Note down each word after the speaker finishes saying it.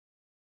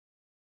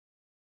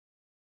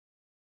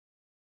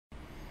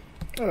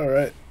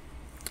Alright,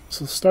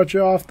 so start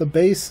you off, the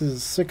base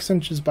is 6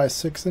 inches by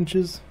 6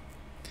 inches.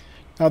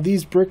 Now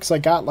these bricks I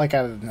got like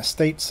at an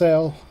estate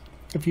sale.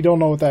 If you don't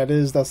know what that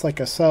is, that's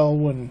like a sale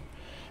when,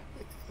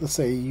 let's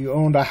say you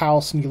owned a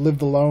house and you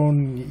lived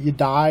alone, you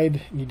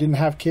died, and you didn't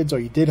have kids, or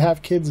you did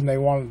have kids and they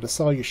wanted to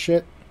sell you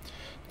shit.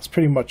 That's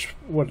pretty much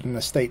what an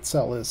estate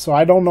sale is. So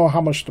I don't know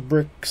how much the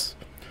bricks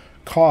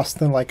cost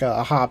in like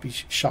a hobby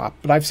shop,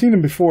 but I've seen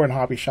them before in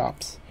hobby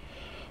shops.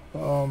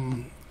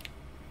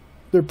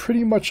 They're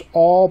pretty much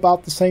all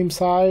about the same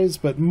size,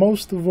 but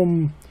most of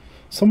them,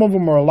 some of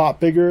them are a lot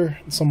bigger,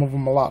 and some of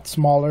them a lot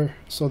smaller.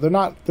 So they're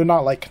not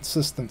like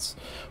consistent,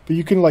 but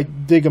you can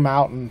like dig them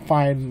out and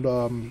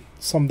find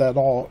some that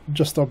all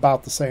just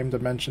about the same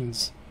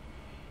dimensions,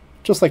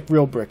 just like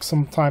real bricks.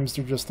 Sometimes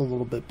they're just a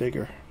little bit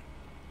bigger,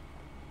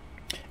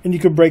 and you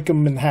can break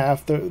them in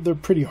half. They're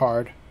pretty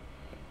hard.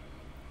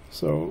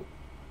 So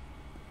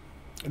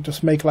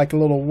just make like a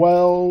little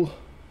well,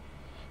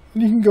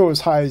 and you can go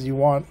as high as you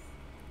want.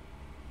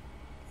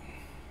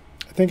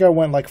 I think I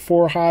went like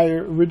 4 high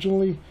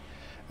originally,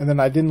 and then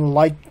I didn't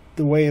like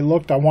the way it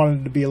looked. I wanted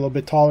it to be a little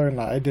bit taller,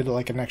 and I did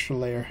like an extra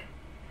layer.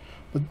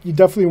 But you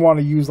definitely want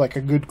to use like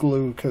a good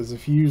glue, because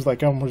if you use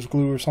like Elmer's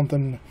glue or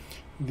something,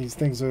 these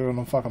things are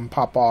gonna fucking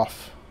pop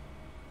off.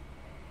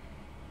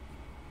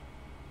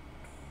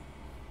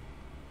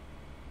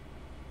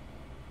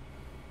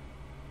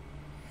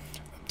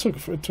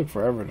 It took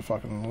forever to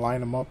fucking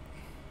line them up.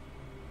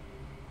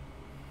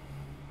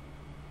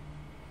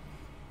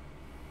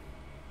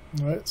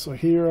 Alright, so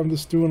here I'm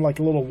just doing like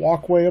a little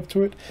walkway up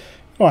to it.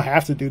 You don't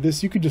have to do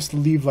this. You could just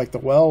leave like the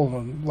well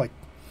and like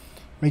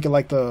make it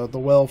like the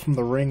well from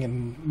The Ring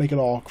and make it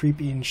all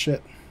creepy and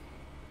shit.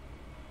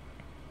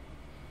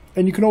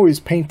 And you can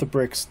always paint the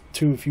bricks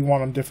too if you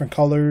want them different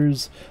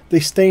colors. They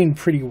stain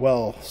pretty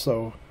well,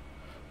 so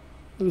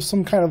there's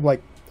some kind of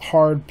like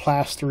hard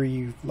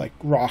plastery like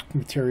rock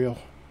material.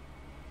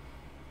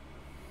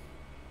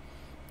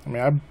 I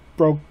mean, I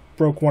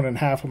broke one in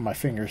half with my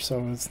finger,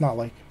 so it's not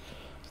like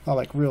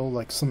real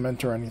like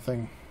cement or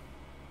anything.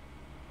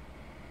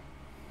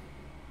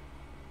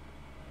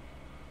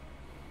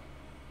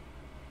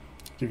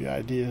 Give you an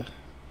idea.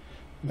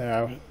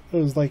 There, it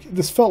was like,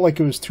 this felt like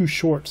it was too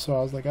short, so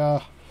I was like,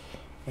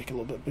 make it a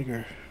little bit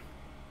bigger.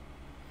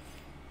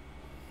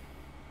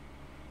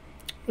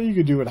 But you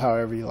could do it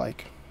however you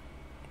like.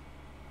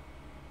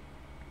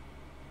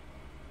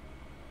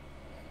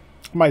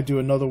 I might do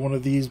another one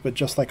of these, but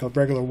just like a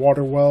regular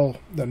water well,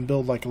 then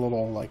build like a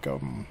little like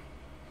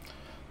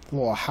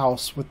little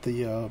house with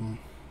the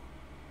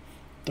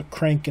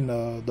crank and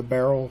the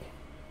barrel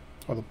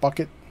or the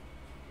bucket.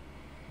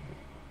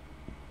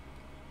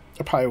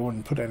 I probably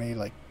wouldn't put any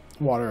like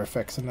water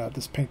effects in that.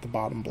 Just paint the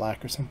bottom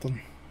black or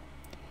something,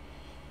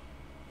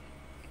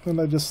 and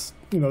I just,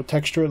 you know,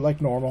 texture it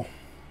like normal.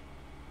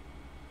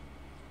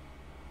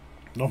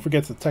 Don't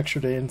forget to texture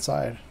the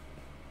inside.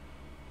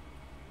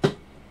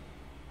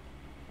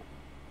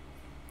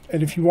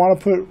 And if you want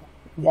to put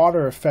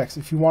water effects,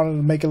 if you wanted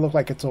to make it look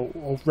like it's a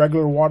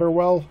regular water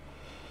well,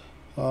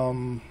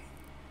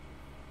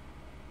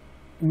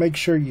 make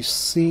sure you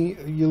see,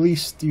 at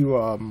least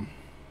you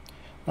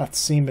not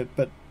seam it,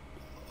 but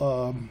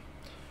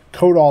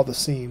coat all the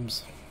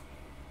seams,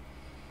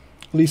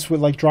 at least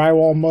with like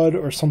drywall mud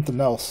or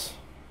something else,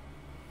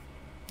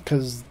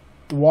 because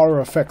the water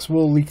effects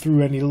will leak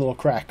through any little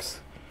cracks.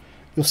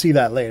 You'll see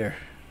that later,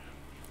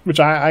 which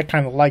I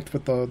kind of liked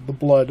with the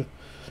blood.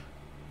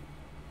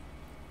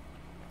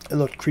 It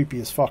looked creepy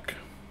as fuck.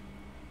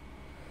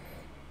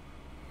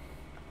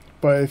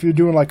 But if you're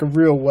doing like a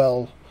real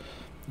well,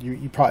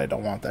 you probably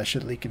don't want that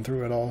shit leaking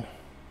through at all.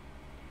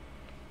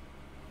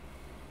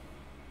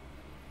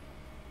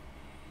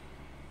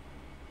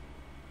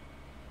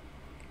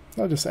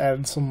 I just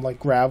added some like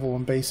gravel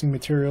and basing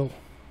material.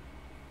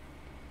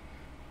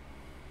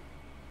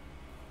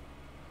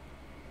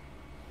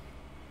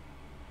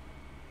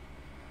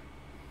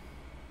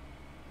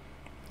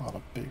 A lot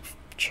of big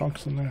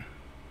chunks in there.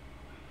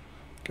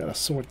 Gotta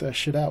sort that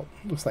shit out.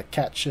 Looks like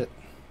cat shit.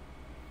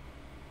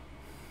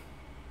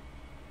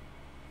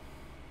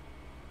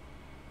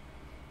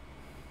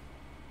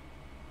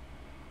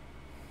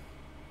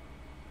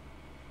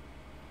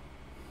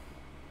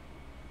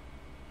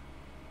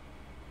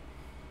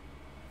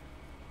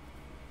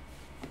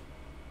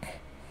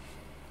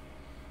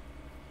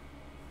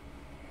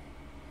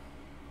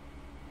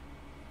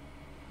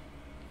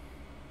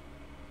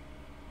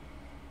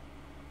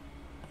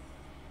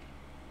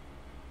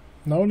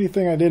 The only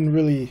thing I didn't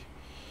really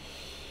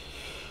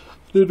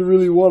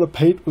want to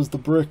paint was the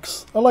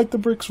bricks. I like the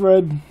bricks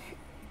red.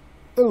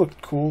 It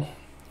looked cool.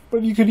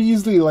 But you could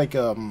easily like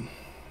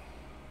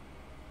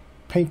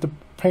paint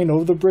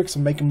over the bricks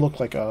and make them look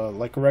like a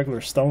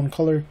regular stone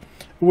color.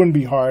 It wouldn't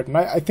be hard, and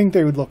I think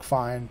they would look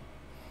fine.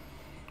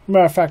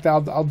 Matter of fact,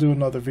 I'll do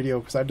another video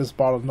because I just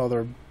bought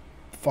another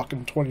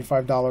fucking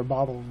 $25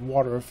 bottle of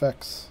water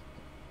effects.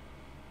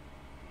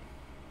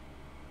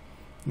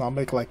 And I'll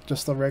make like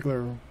just a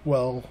regular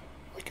well.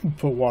 I can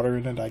put water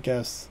in it, I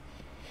guess.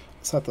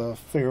 Just have to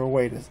figure a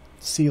way to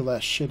seal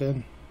that shit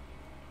in.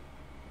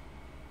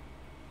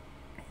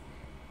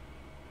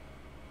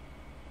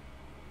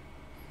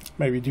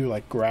 maybe do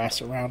like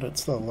grass around it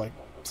instead of like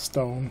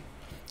stone.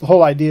 The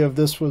whole idea of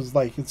this was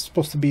like it's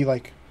supposed to be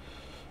like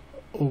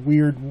a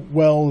weird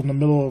well in the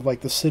middle of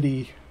like the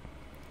city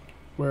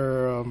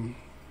where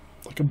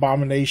like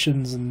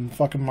abominations and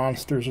fucking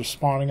monsters are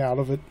spawning out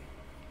of it.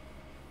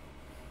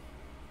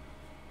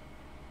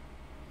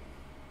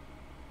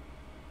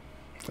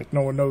 Like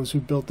no one knows who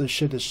built this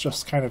shit. It's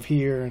just kind of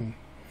here, and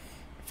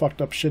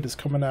fucked up shit is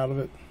coming out of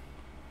it.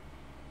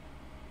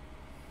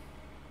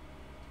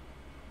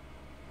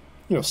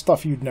 You know,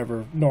 stuff you'd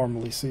never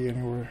normally see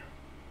anywhere.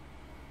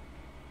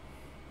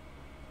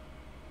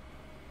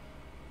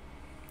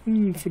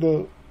 And for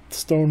the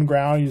stone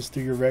ground, you just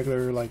do your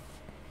regular like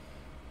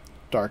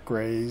dark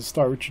grays.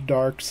 Start with your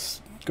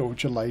darks, go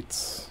with your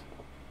lights.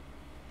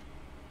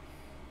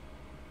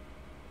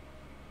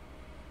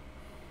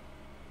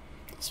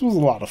 This was a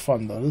lot of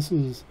fun though. This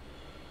is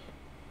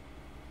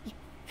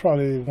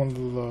probably one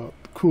of the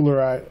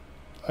cooler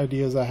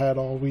ideas I had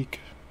all week.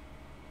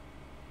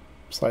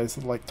 Besides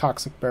the, like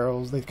toxic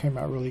barrels, they came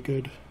out really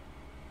good.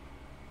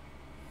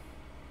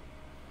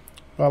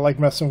 But I like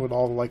messing with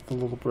all like the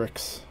little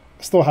bricks.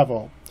 I still have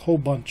a whole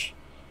bunch.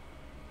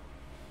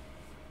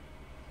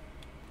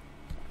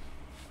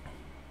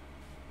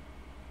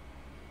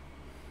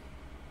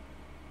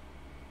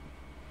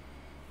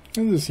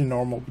 And this is your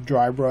normal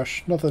dry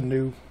brush, nothing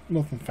new,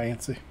 nothing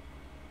fancy.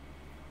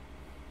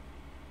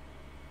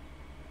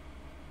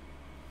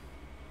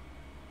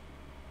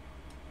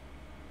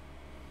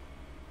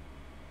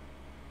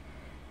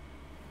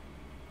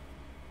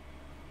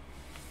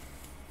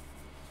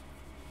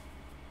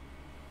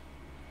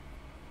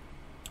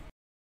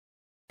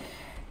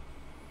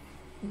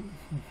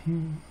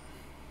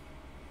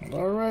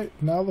 Alright,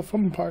 now the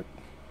fun part.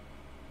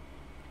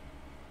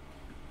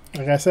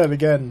 Like I said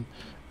again,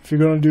 if you're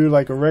going to do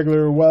like a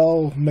regular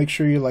well, make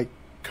sure you like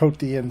coat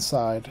the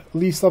inside, at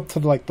least up to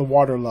like the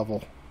water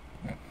level.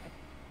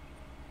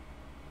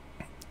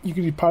 You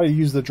could probably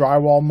use the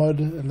drywall mud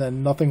and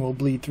then nothing will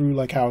bleed through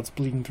like how it's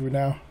bleeding through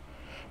now.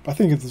 But I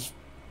think it's...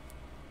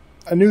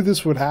 I knew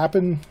this would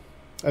happen.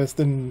 I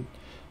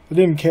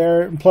didn't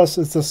care. And plus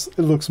it's just,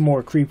 it looks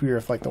more creepier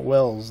if like the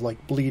well's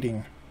like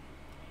bleeding.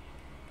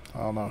 I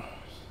don't know.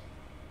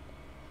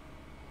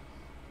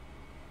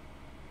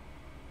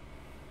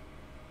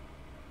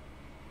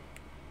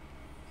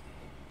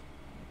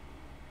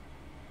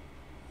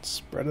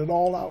 Spread it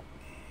all out.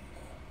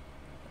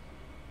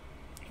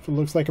 If it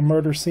looks like a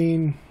murder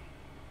scene,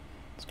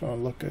 it's gonna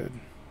look good.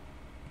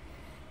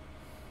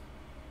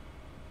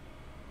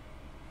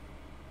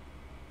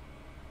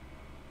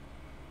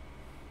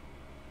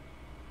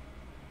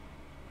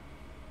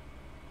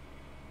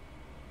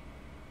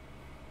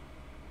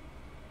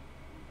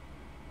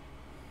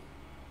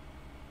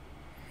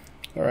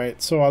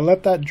 Alright, so I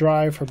let that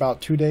dry for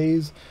about 2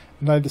 days,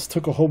 and I just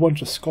took a whole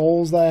bunch of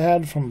skulls that I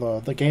had from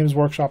the Games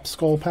Workshop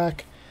skull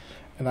pack,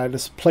 and I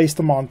just placed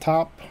them on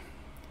top,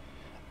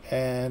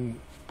 and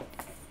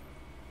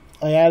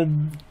I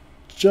added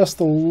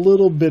just a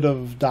little bit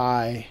of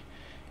dye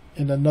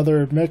in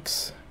another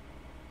mix,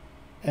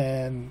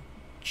 and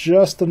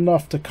just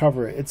enough to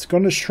cover it. It's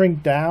going to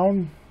shrink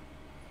down,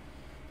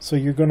 so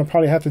you're going to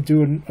probably have to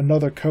do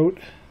another coat,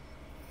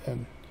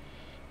 and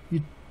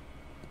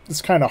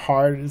it's kind of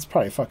hard. It's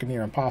probably fucking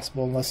near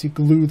impossible unless you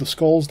glue the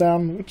skulls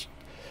down, which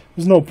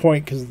there's no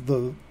point because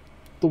the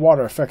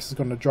water effects is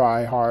going to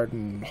dry hard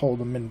and hold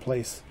them in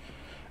place.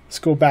 Let's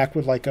go back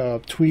with like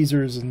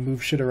tweezers and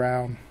move shit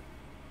around.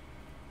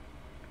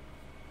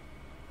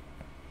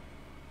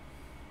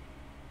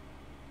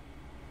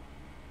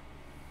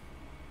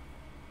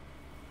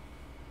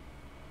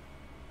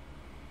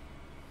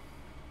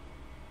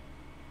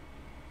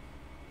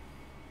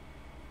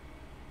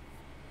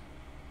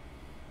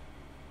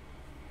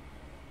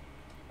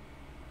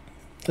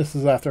 This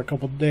is after a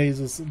couple of days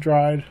it's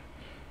dried.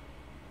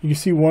 You can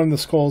see one of the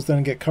skulls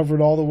didn't get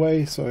covered all the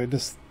way, so it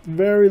just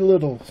very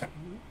little,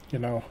 you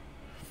know,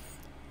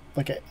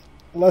 like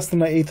less than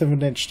 1/8 of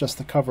an inch just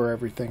to cover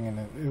everything, and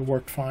it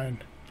worked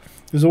fine.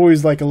 There's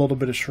always like a little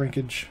bit of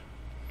shrinkage.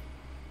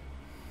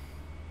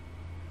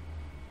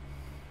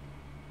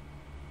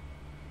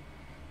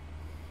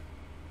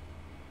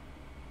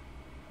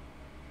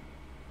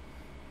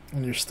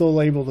 And you're still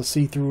able to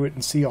see through it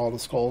and see all the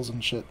skulls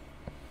and shit.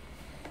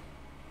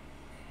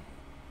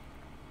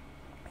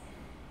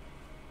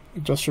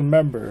 Just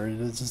remember,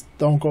 just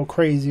don't go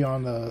crazy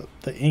on the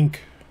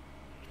ink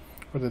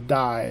or the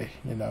dye,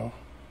 you know.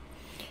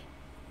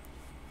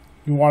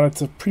 You want it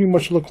to pretty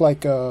much look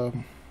like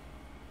NyQuil,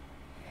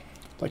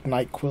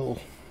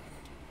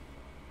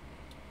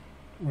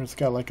 where it's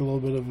got like a little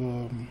bit of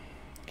I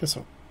guess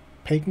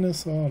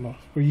opaqueness, I don't know,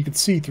 where you can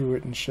see through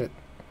it and shit.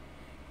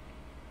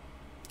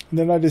 And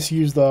then I just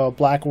use the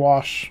black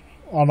wash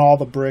on all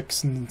the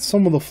bricks and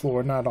some of the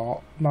floor,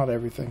 not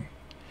everything.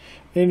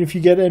 And if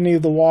you get any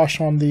of the wash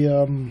on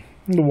the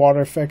water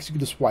effects, you can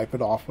just wipe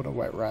it off with a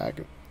wet rag.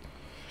 It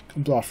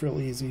comes off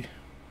real easy.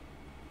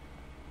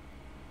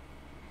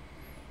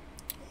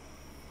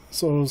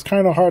 So it was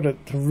kind of hard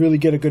to really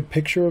get a good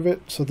picture of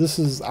it. So this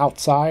is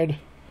outside.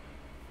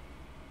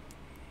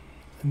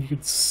 and you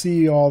could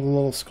see all the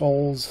little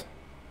skulls.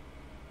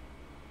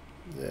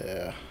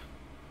 Yeah.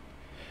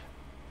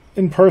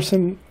 In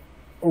person,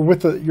 or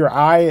with your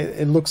eye,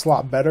 it looks a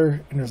lot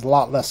better, and there's a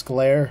lot less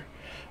glare.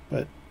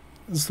 But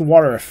this the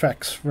water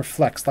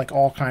reflects like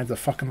all kinds of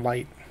fucking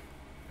light.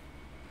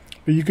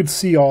 But you could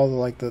see all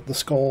the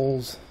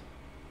skulls.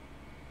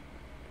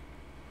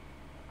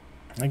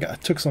 I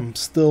took some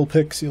still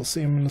pics. You'll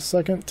see them in a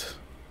second.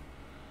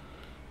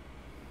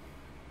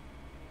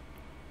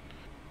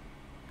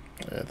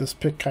 Yeah, this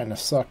pic kind of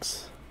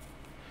sucks.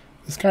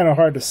 It's kind of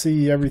hard to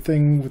see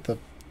everything with the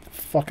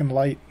fucking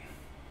light.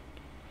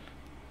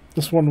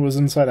 This one was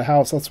inside a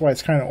house, that's why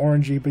it's kind of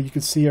orangey, but you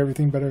could see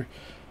everything better.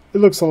 It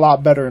looks a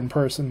lot better in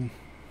person.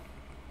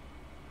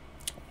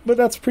 But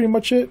that's pretty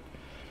much it.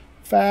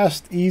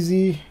 Fast,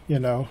 easy, you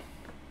know.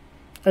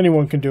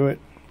 Anyone can do it.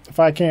 If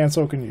I can,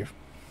 so can you.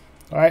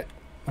 Alright,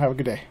 have a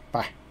good day.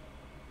 Bye.